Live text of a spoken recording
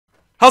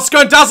How's it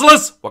going,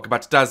 Dazzlers? Welcome back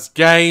to Daz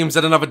Games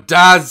and another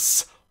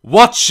Daz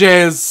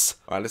Watches.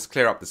 Alright, let's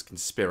clear up this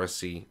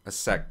conspiracy a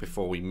sec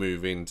before we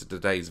move into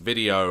today's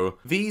video.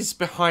 These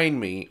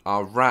behind me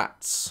are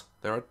rats.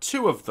 There are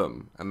two of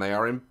them, and they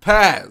are in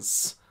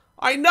pairs.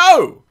 I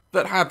know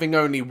that having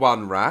only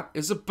one rat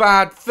is a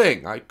bad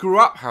thing. I grew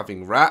up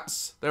having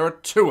rats. There are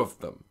two of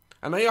them,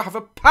 and they have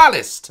a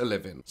palace to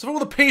live in. So for all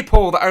the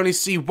people that only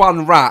see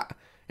one rat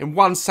in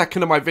 1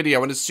 second of my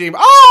video and assume,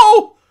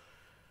 oh,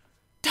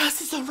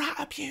 Daz is a rat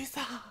abuser.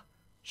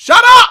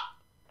 Shut up!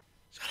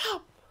 Shut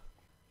up.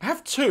 I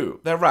have two.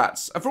 They're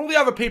rats. And for all the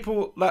other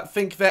people that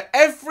think they're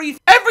every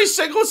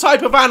single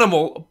type of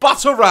animal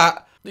but a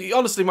rat,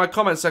 honestly, my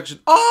comment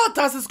section, oh,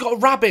 Daz has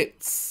got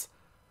rabbits.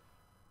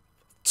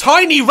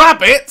 Tiny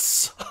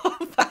rabbits?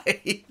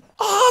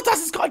 Oh, Daz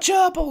has got a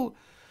gerbil.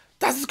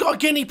 Daz has got a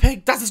guinea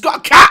pig. Daz has got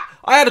a cat.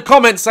 I had a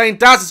comment saying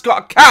Daz has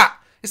got a cat.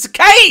 It's a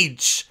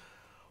cage.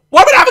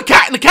 Why would I have a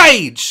cat in a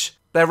cage?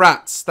 They're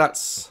rats.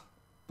 That's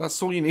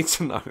all you need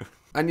to know.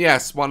 And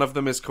yes, one of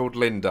them is called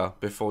Linda,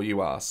 before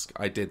you ask.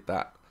 I did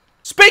that.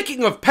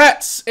 Speaking of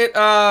pets, it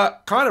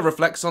kind of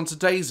reflects on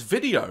today's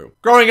video.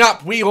 Growing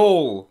up, we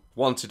all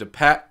wanted a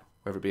pet,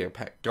 whether it be a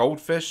pet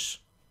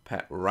goldfish,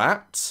 pet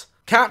rat,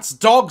 cats,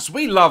 dogs.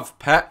 We love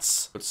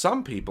pets. But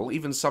some people,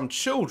 even some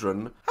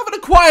children, have an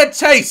acquired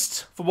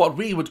taste for what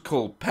we would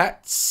call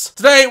pets.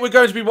 Today, we're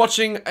going to be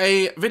watching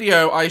a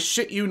video, I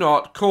shit you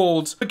not,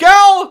 called The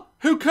Girl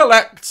Who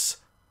Collects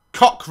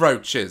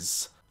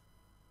Cockroaches.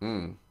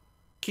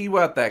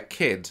 Keyword there,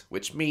 kid,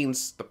 which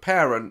means the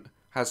parent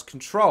has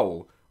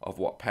control of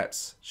what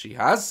pets she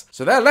has.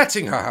 So they're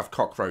letting her have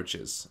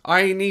cockroaches.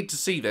 I need to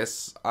see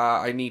this.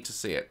 I need to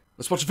see it.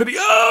 Let's watch a video!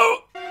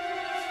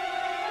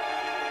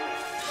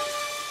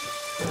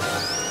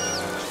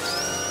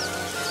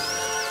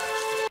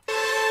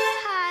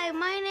 Hi,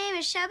 my name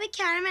is Shelby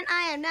Counterman.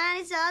 I am 9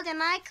 years old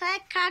and I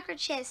collect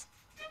cockroaches.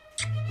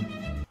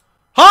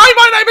 Hi,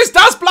 my name is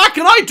Daz Black,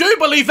 and I do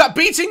believe that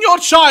beating your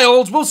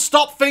child will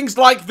stop things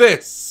like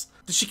this.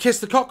 Did she kiss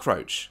the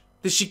cockroach?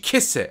 Did she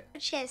kiss it?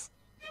 Cockroaches.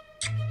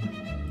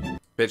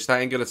 Bitch,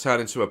 that ain't gonna turn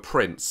into a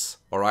prince,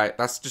 alright?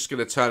 That's just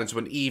gonna turn into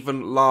an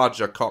even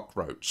larger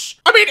cockroach.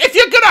 I mean, if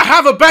you're gonna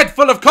have a bed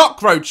full of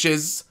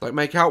cockroaches, don't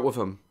make out with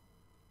them.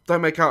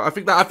 Don't make out. I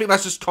think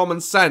that's just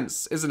common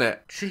sense, isn't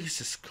it?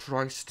 Jesus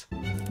Christ.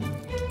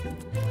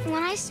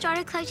 When I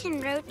started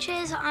collecting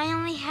roaches, I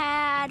only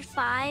had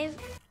 5.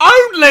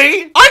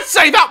 Only? I'd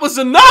say that was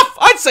enough.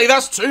 I'd say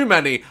that's too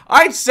many.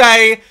 I'd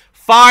say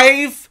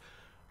 5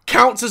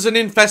 counts as an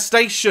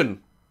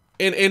infestation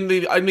in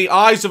the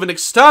eyes of an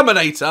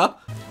exterminator.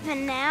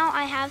 And now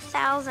I have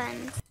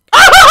thousands.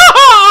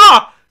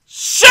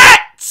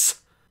 Shit!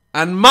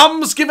 And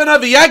Mum's given her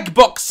the egg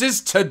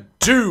boxes to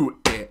do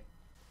it.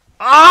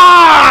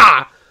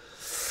 Ah!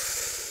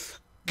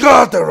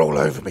 God, they're all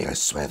over me. I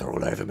swear they're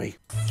all over me.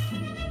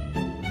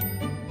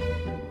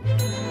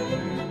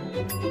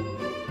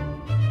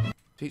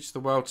 Teach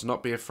the world to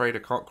not be afraid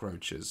of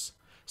cockroaches.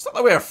 It's not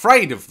that we're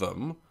afraid of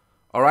them,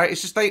 alright?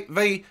 It's just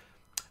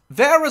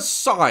they're a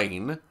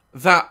sign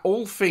that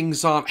all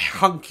things aren't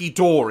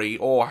hunky-dory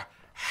or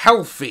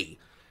healthy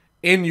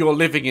in your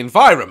living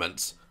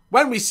environment.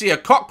 When we see a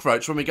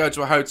cockroach, when we go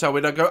to a hotel,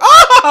 we don't go,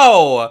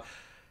 oh,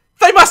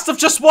 they must have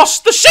just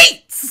washed the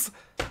sheets.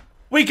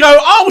 We go,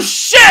 oh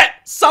shit,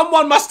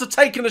 someone must have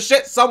taken a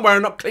shit somewhere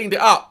and not cleaned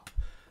it up.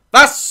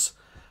 That's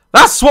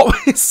what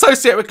we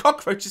associate with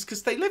cockroaches,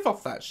 because they live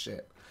off that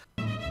shit.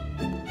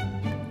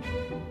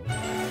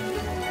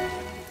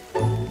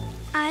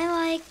 I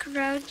like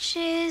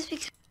roaches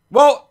because...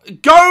 Well,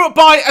 go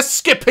buy a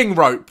skipping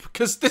rope,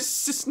 because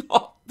this is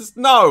not...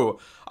 No,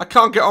 I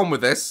can't get on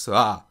with this.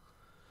 When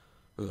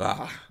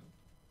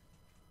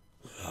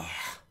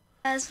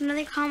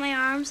they call my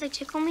arms, they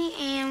tickle me,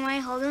 and when I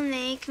hold them,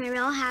 they make me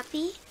real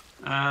happy.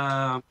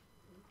 I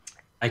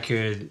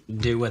could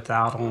do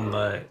without them,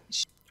 but...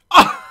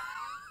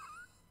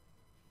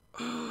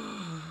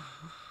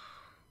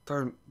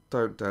 Don't,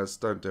 Daz.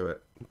 Don't do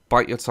it.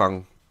 Bite your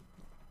tongue.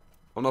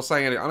 I'm not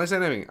saying anything. I'm not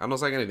saying anything. I'm not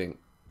saying anything. I'm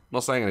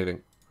not saying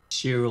anything.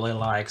 She really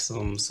likes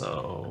them,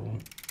 so...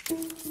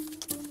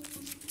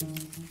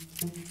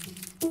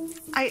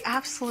 I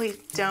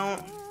absolutely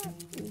don't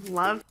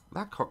love...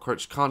 That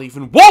cockroach can't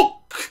even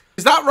walk!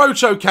 Is that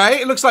roach okay?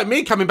 It looks like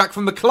me coming back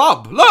from the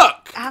club.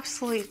 Look!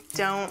 Absolutely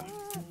don't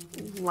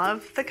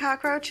love the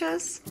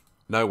cockroaches.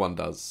 No one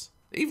does.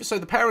 Even so,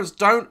 the parents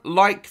don't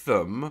like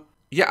them,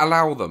 yet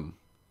allow them.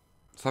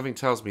 Something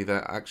tells me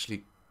they're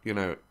actually, you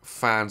know,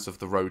 fans of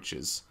the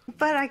roaches.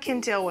 But I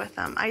can deal with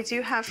them. I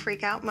do have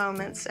freak out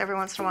moments every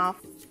once in a while.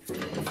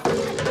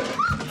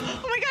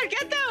 Oh my god,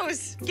 get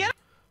those! Get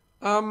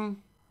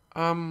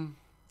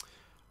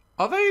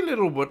Are they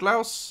little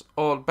woodlouse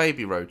or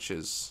baby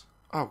roaches?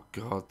 Oh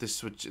god,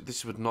 this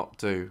would not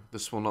do.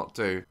 This will not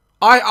do.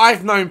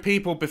 I've known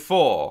people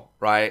before,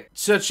 right,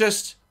 to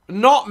just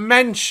not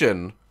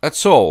mention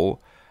at all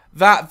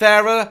that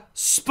they're a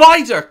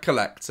spider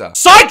collector.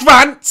 Side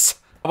rant!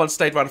 I once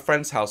stayed around a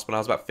friend's house when I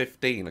was about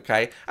 15,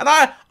 okay? And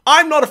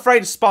I'm not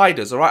afraid of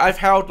spiders, alright? I've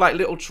held, like,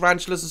 little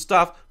tarantulas and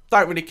stuff.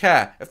 Don't really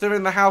care. If they're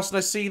in the house and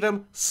I see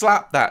them,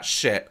 slap that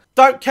shit.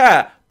 Don't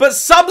care. But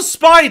some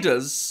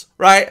spiders,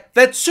 right,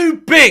 they're too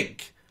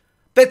big.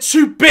 They're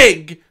too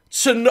big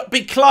to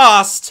be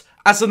classed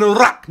as an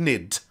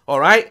arachnid,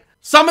 alright?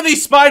 Some of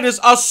these spiders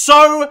are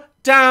so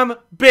damn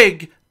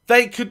big,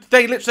 they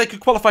literally could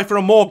qualify for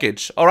a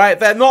mortgage, alright?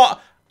 They're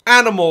not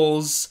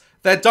animals,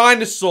 they're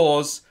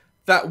dinosaurs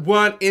that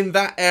weren't in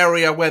that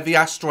area where the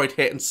asteroid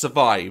hit and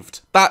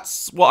survived.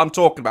 That's what I'm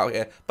talking about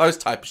here. Those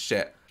type of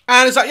shit.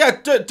 And it's like,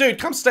 yeah, dude,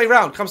 come stay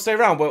around. Come stay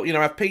around. We'll, you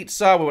know, have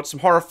pizza. We'll watch some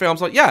horror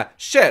films. Like, yeah,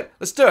 shit,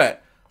 let's do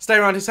it. Stay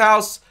around his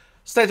house.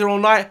 Stay there all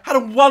night. Had a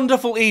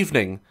wonderful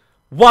evening.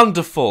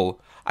 Wonderful.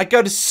 I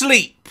go to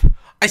sleep.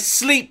 I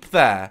sleep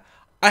there.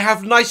 I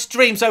have nice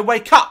dreams. I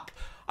wake up.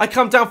 I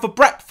come down for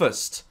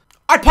breakfast.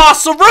 I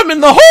pass a room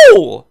in the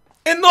hall.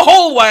 In the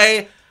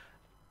hallway.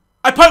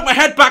 I poke my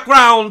head back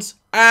round.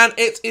 And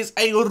it is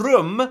a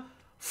room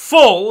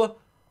full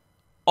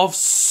of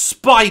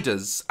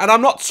spiders. And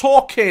I'm not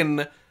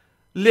talking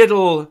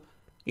little,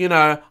 you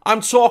know,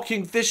 I'm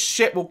talking this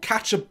shit will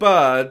catch a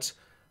bird,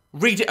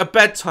 read it a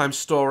bedtime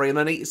story, and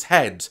then eat its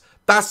head.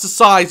 That's the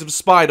size of a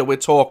spider we're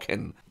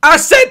talking. And I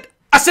said,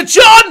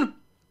 John!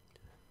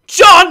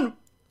 John!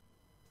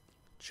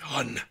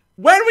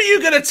 When were you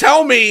going to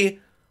tell me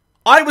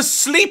I was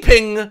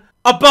sleeping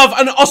above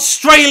an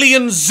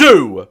Australian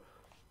zoo?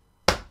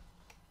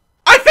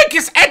 I think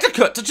it's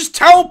etiquette to just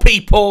tell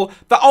people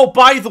that, oh,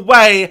 by the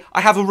way,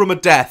 I have a room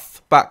of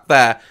death back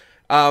there.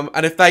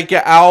 And if they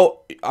get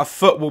out, a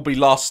foot will be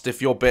lost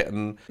if you're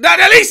bitten. Now,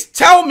 at least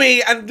tell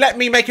me and let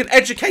me make an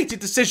educated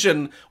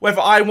decision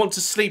whether I want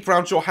to sleep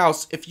around your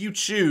house if you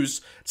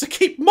choose to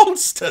keep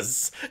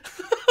monsters.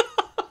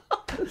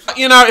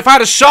 You know, if I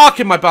had a shark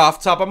in my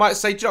bathtub, I might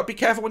say, do you know, be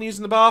careful when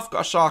using the bath.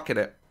 Got a shark in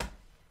it.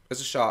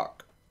 There's a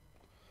shark.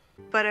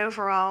 But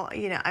overall,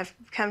 you know, I've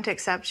come to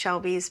accept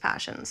Shelby's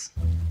passions.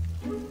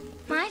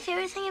 My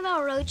favorite thing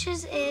about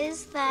roaches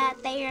is that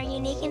they are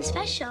unique and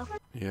special.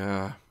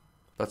 Yeah,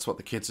 that's what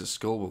the kids at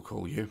school will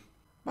call you.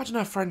 Imagine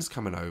our friends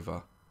coming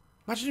over.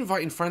 Imagine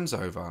inviting friends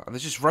over and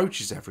there's just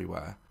roaches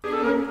everywhere.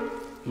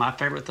 My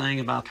favorite thing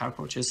about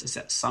cockroaches is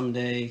that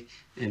someday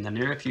in the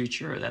near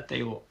future that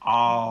they will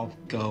all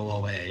go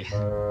away.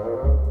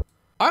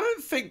 I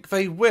don't think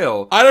they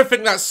will. I don't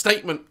think that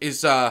statement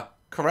is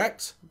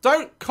correct.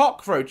 Don't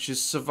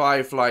cockroaches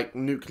survive like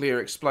nuclear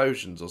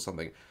explosions or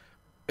something?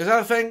 Is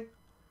that a thing?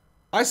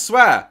 I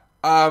swear,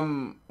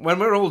 when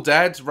we're all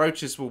dead,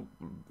 roaches will,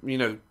 you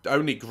know,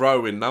 only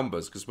grow in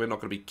numbers because we're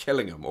not going to be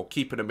killing them or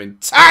keeping them in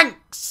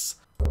tanks.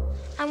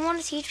 I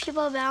want to teach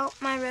people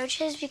about my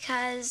roaches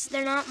because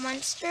they're not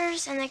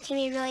monsters and they can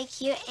be really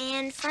cute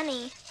and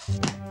funny.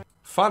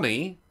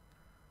 Funny?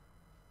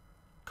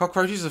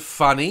 Cockroaches are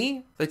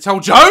funny? They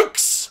tell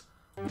jokes?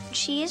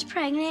 She is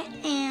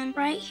pregnant, and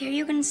right here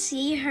you can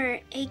see her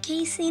egg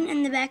casing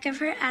in the back of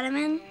her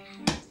abdomen.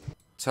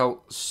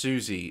 Tell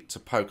Susie to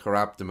poke her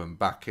abdomen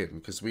back in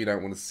because we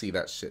don't want to see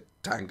that shit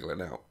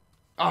dangling out.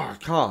 Oh,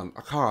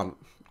 I can't.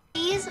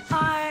 These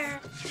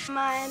are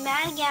my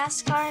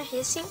Madagascar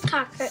hissing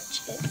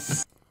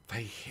cockroaches.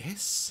 They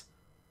hiss?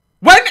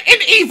 When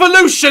in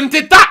evolution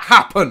did that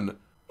happen?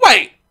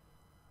 Wait!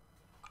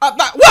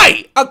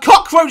 A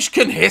cockroach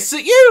can hiss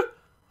at you?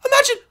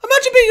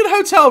 Imagine being in a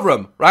hotel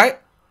room, right?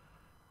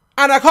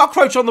 And a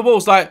cockroach on the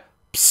wall's like,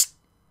 psst,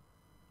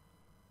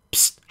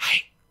 psst,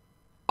 hey.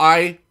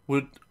 I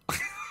would,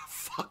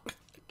 fuck,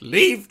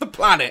 leave the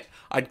planet.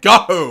 I'd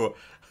go.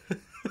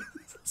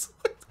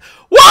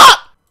 What?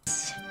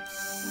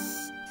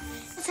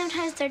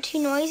 Sometimes they're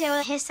too noisy, I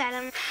will hiss at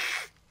them.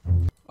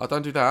 Oh,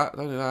 don't do that.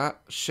 Don't do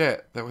that.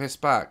 Shit, they'll hiss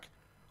back.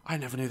 I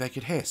never knew they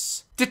could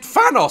hiss. Did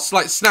Thanos,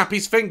 like, snap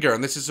his finger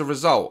and this is a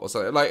result or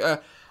something? Like,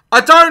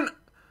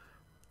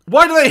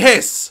 why do they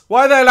hiss?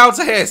 Why are they allowed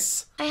to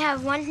hiss? I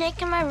have one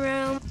snake in my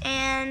room,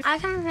 and I'm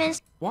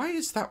convinced. Why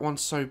is that one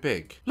so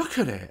big? Look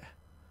at it.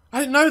 I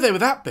didn't know they were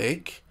that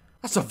big.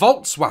 That's a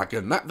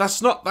Volkswagen.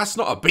 That's not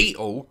a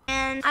Beetle.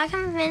 And I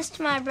convinced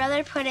my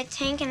brother to put a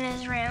tank in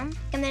his room,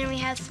 and then we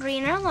have 3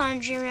 in our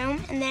laundry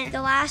room, and then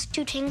the last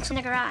 2 tanks in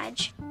the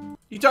garage.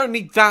 You don't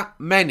need that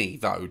many,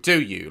 though,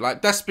 do you?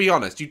 Like, let's be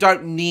honest. You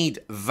don't need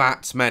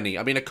that many.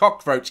 I mean, a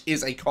cockroach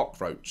is a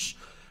cockroach.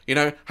 You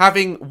know,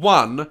 having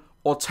 1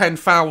 or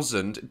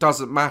 10,000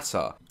 doesn't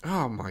matter.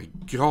 Oh, my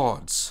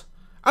God.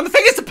 And the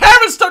thing is, the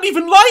parents don't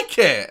even like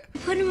it.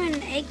 Put them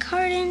in egg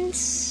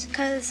cartons,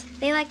 because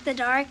they like the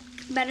dark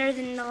better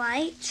than the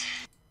light.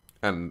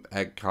 And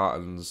egg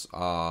cartons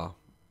are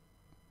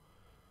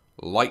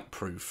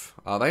light-proof,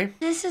 are they?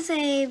 This is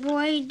a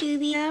boy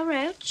dubia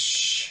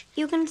roach.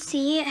 You can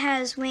see it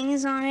has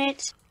wings on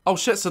it. Oh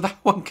shit, so that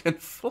one can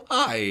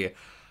fly.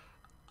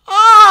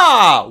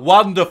 Ah,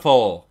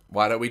 wonderful.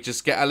 Why don't we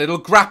just get a little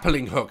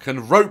grappling hook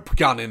and rope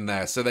gun in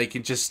there so they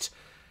can just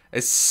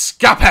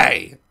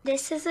escape?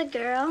 This is a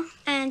girl,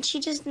 and she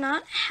does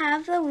not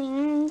have the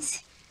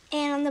wings.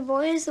 And on the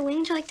boys, the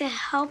wings are like to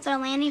help their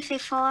landing if they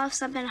fall off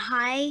something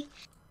high.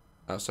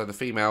 Oh, so the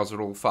females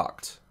are all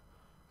fucked.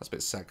 That's a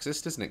bit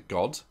sexist, isn't it,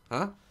 God?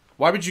 Huh?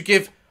 Why would you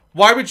give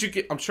Why would you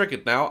give... I'm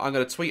triggered now. I'm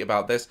going to tweet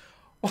about this.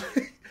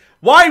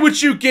 Why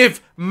would you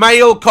give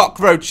male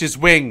cockroaches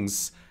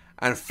wings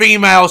and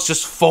females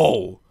just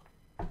fall?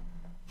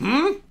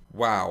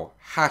 Wow.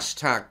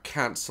 Hashtag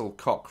cancel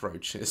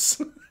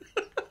cockroaches.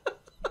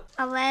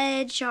 A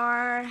ledge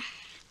or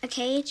a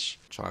cage.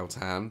 Child's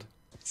hand.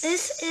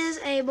 This is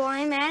a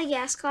boy in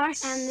Madagascar,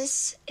 and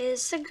this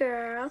is a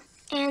girl.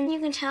 And you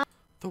can tell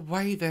The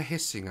way they're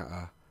hissing at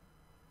her.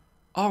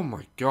 Oh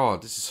my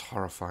god, this is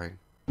horrifying.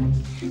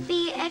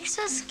 the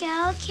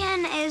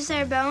exoskeleton is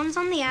their bones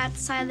on the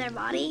outside of their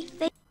body.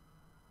 They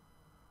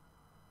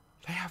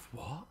have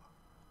what?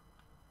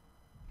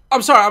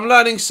 I'm sorry, I'm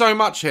learning so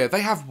much here.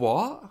 They have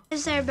what?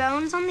 is their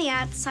bones on the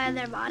outside of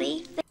their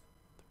body. The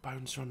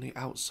bones are on the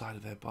outside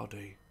of their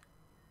body.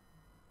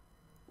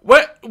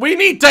 We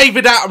need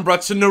David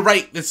Attenborough to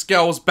narrate this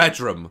girl's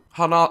bedroom.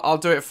 Hon, I'll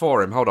do it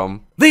for him. Hold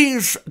on.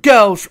 These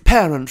girls'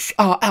 parents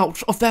are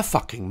out of their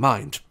fucking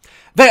mind.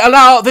 They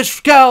allow this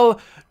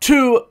girl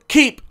to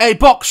keep a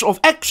box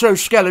of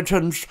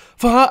exoskeletons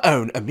for her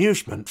own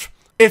amusement.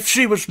 If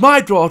she was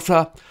my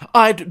daughter,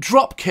 I'd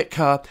drop kick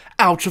her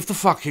out of the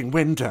fucking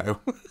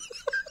window.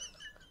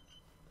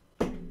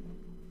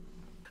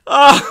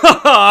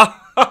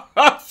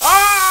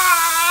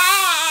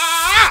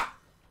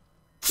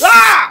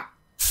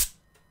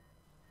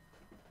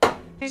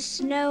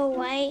 There's no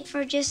white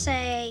for just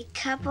a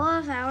couple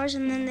of hours,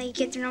 and then they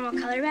get their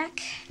normal color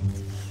back.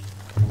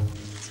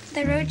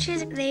 The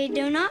roaches, they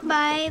do not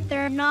bite.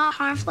 They're not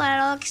harmful at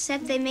all,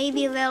 except they may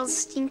be a little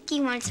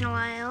stinky once in a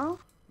while.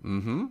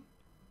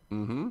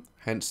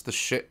 Hence the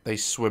shit they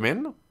swim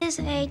in. This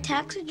is a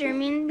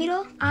taxidermy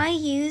beetle. I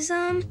use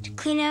them to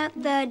clean out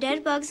the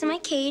dead bugs in my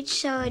cage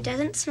so it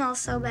doesn't smell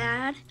so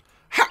bad.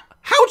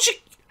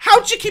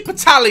 How'd you keep a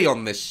tally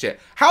on this shit?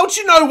 How'd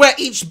you know where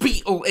each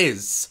beetle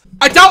is?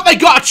 I doubt they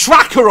got a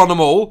tracker on them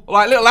all,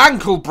 like a little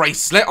ankle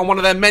bracelet on one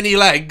of their many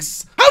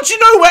legs. How'd you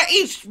know where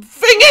each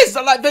thing is?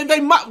 Like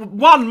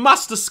one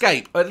must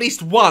escape. At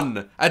least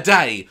one a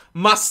day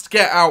must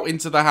get out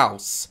into the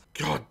house.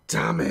 God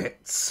damn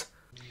it.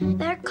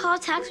 They're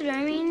called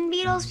taxidermy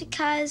beetles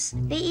because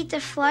they eat the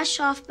flesh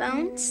off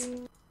bones.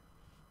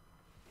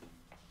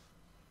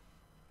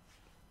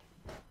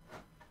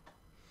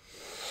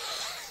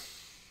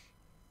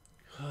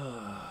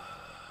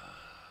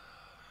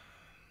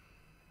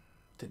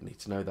 Didn't need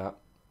to know that.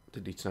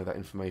 Didn't need to know that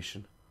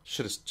information.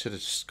 Should have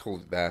just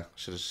called it there.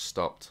 Should have just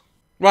stopped.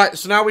 Right,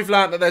 so now we've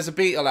learned that there's a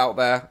beetle out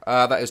there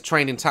that is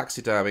trained in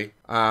taxidermy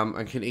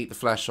and can eat the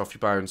flesh off your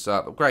bones.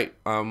 Great.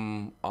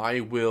 I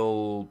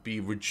will be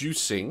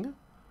reducing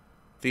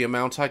the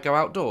amount I go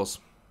outdoors.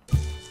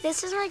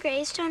 This is my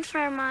gravestone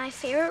for my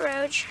favorite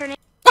roach. Her name.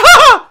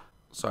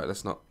 Sorry,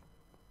 that's not.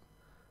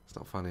 It's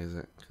not funny, is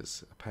it?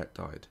 Because a pet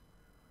died.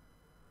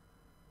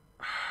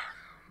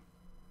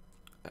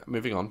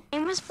 Moving on. Her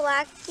name was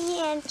Blackie,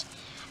 and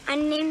I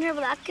named her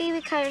Blackie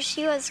because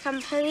she was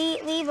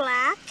completely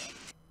black.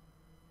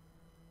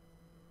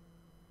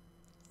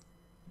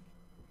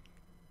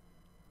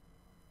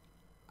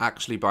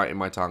 Actually biting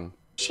my tongue.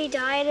 She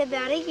died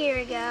about a year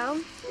ago,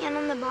 and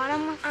on the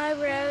bottom I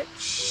wrote,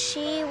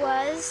 she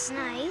was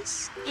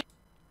nice.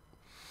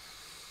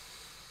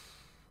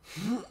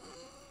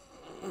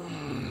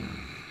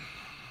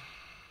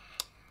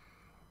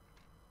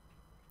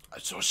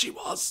 So she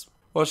was.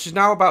 Well, she's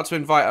now about to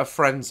invite her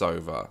friends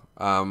over.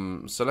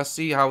 So let's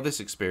see how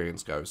this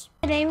experience goes.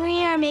 Today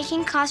we are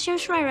making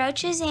costumes for my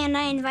roaches, and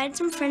I invited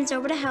some friends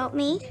over to help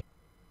me.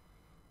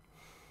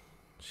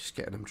 She's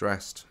getting them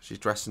dressed. She's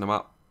dressing them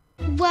up.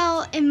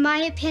 Well, in my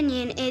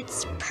opinion,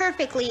 it's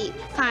perfectly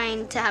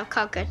fine to have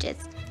cockroaches.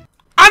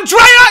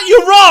 Andrea,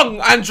 you're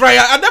wrong,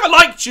 Andrea. I never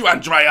liked you,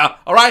 Andrea.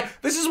 All right?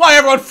 This is why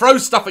everyone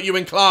throws stuff at you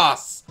in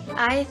class.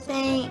 I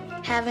think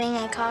having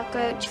a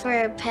cockroach for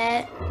a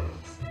pet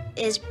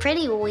is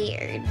pretty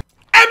weird.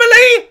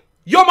 Emily,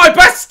 you're my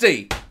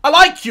bestie. I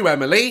like you,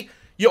 Emily.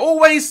 You're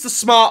always the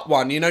smart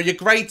one. You know, your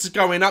grades are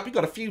going up. You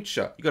got a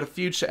future. You got a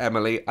future,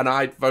 Emily. And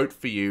I'd vote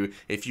for you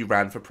if you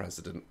ran for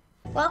president.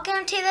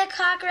 Welcome to the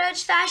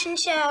Cockroach Fashion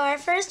Show. Our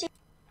first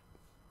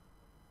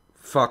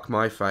Fuck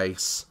my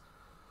face.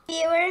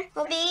 viewer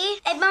will be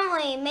a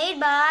bumblebee made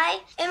by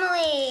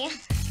Emily.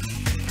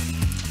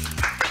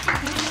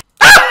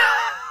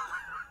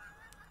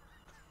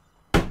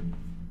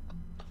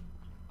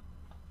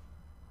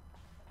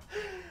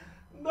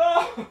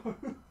 No.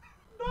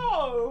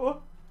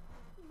 No.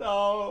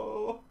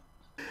 No.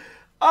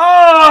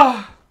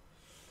 Oh.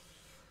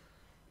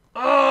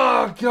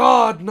 Oh,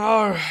 God,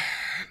 no.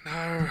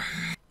 No.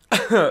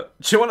 Do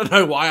you want to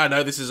know why I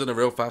know this isn't a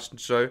real fashion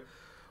show?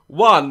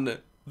 One,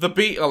 the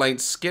beetle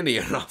ain't skinny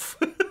enough.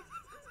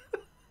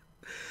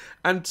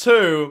 And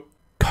two,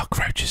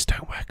 cockroaches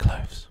don't wear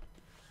clothes.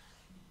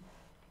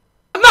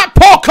 And that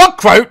poor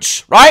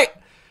cockroach, right?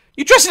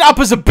 You dress it up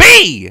as a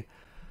bee.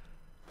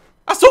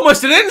 That's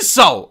almost an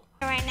insult.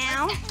 Right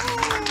now,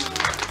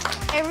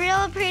 a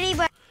real pretty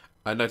but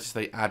I noticed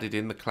they added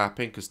in the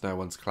clapping because no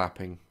one's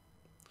clapping.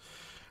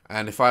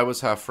 And if I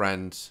was her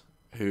friend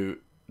who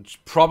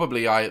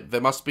Probably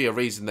there must be a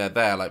reason they're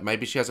there. Like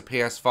maybe she has a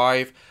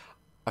PS5.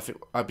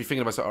 I'd be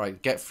thinking to myself, all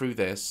right, get through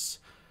this,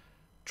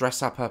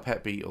 dress up her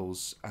pet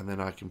beetles, and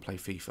then I can play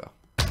FIFA.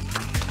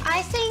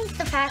 I think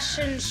the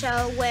fashion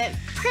show went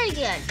pretty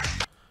good.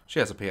 She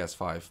has a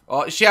PS5.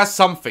 Oh, she has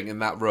something in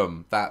that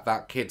room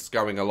that kid's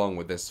going along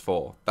with this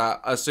for.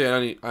 That's the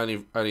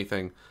only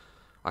thing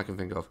I can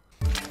think of.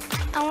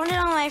 I wanted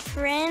all my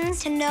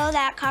friends to know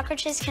that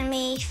cockroaches can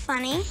be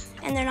funny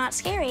and they're not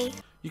scary.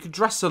 You could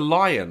dress a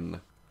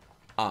lion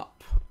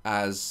up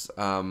as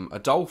a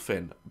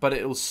dolphin, but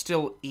it'll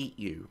still eat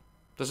you.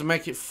 Doesn't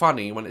make it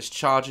funny when it's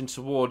charging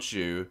towards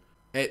you.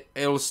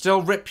 It'll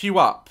still rip you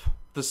up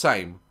the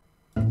same.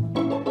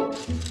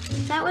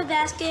 That was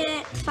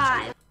basket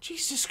 5.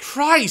 Jesus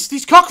Christ,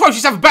 these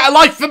cockroaches have a better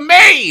life than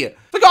me!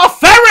 They got a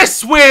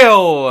Ferris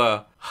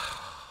wheel!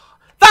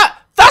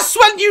 That's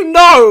when you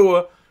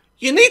know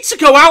you need to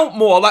go out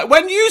more. Like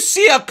when you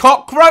see a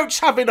cockroach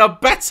having a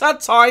better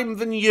time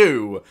than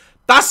you,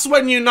 that's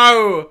when you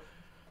know,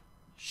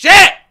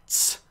 shit!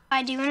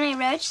 I do in a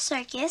roach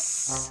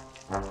circus.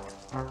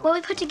 What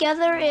we put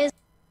together is...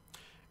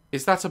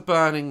 Is that a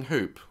burning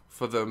hoop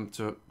for them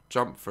to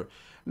jump through?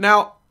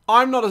 Now,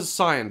 I'm not a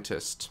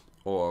scientist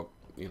or,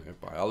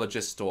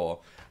 biologist or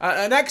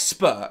an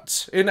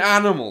expert in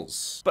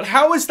animals. But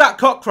how is that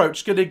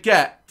cockroach going to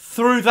get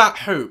through that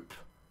hoop?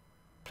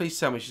 Please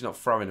tell me she's not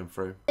throwing him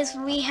through.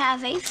 We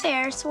have a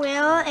Ferris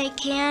wheel, a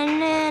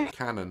cannon.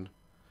 Cannon?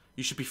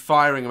 You should be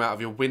firing them out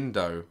of your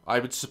window. I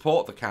would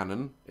support the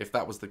cannon if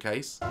that was the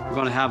case. We're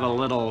going to have a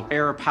little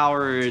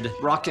air-powered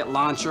rocket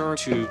launcher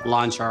to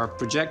launch our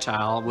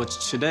projectile,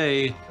 which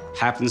today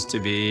happens to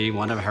be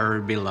one of her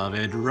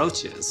beloved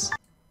roaches.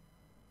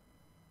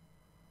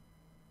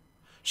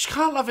 She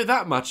can't love it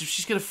that much if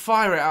she's going to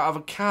fire it out of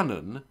a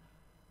cannon.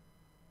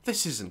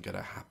 This isn't going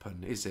to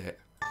happen, is it?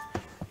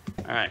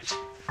 All right.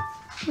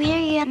 We are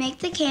going to make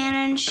the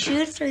cannon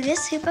shoot through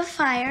this hoop of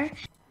fire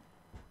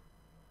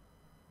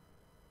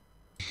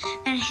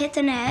and hit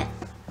the net.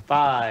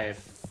 5,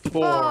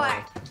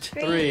 4,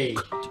 3,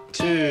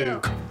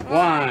 2,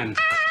 1.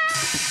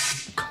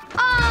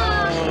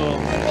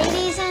 Oh!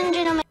 Ladies and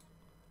gentlemen.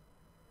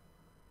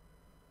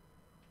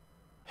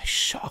 They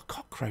shot a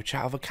cockroach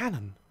out of a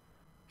cannon.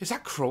 Is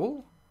that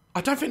cruel?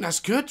 I don't think that's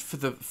good for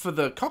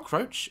the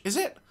cockroach, is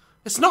it?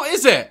 It's not,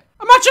 is it?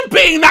 Imagine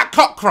being that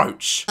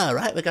cockroach!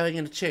 Alright, we're going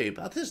in a tube.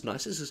 Oh, this is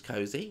nice, this is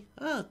cozy.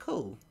 Oh,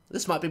 cool.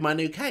 This might be my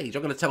new cage.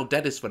 I'm going to tell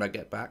Dennis when I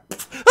get back.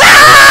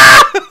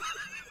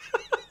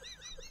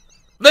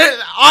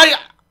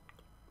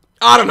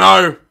 I don't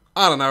know.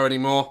 I don't know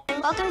anymore.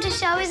 Welcome to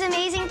Shelby's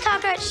Amazing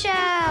Cockroach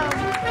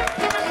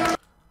Show.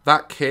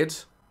 That kid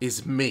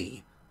is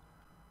me.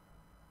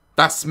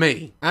 That's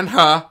me. And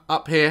her,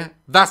 up here,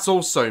 that's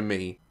also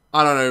me.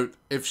 I don't know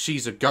if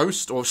she's a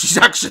ghost or if she's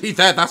actually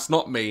there. That's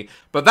not me.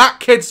 But that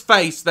kid's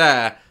face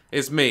there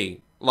is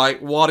me. Like,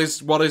 what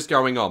is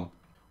going on?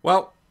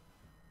 Well,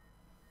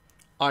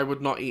 I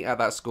would not eat at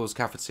that school's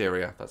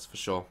cafeteria, that's for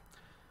sure.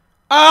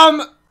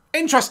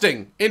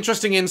 Interesting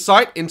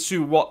insight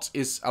into what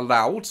is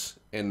allowed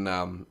in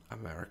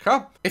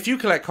America. If you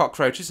collect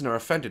cockroaches and are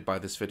offended by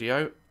this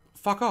video,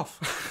 fuck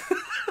off.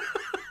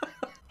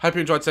 Hope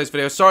you enjoyed today's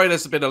video. Sorry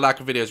there's been a lack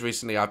of videos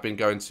recently. I've been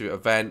going to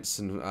events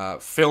and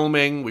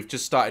filming. We've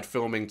just started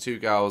filming 2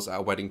 Girls at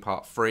a Wedding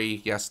Part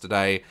 3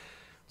 yesterday. It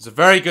was a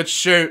very good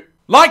shoot.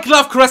 Like,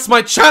 love, caress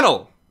my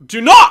channel. Do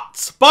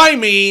not buy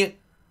me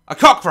a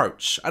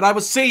cockroach. And I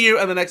will see you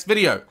in the next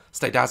video.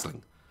 Stay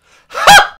dazzling. Ha!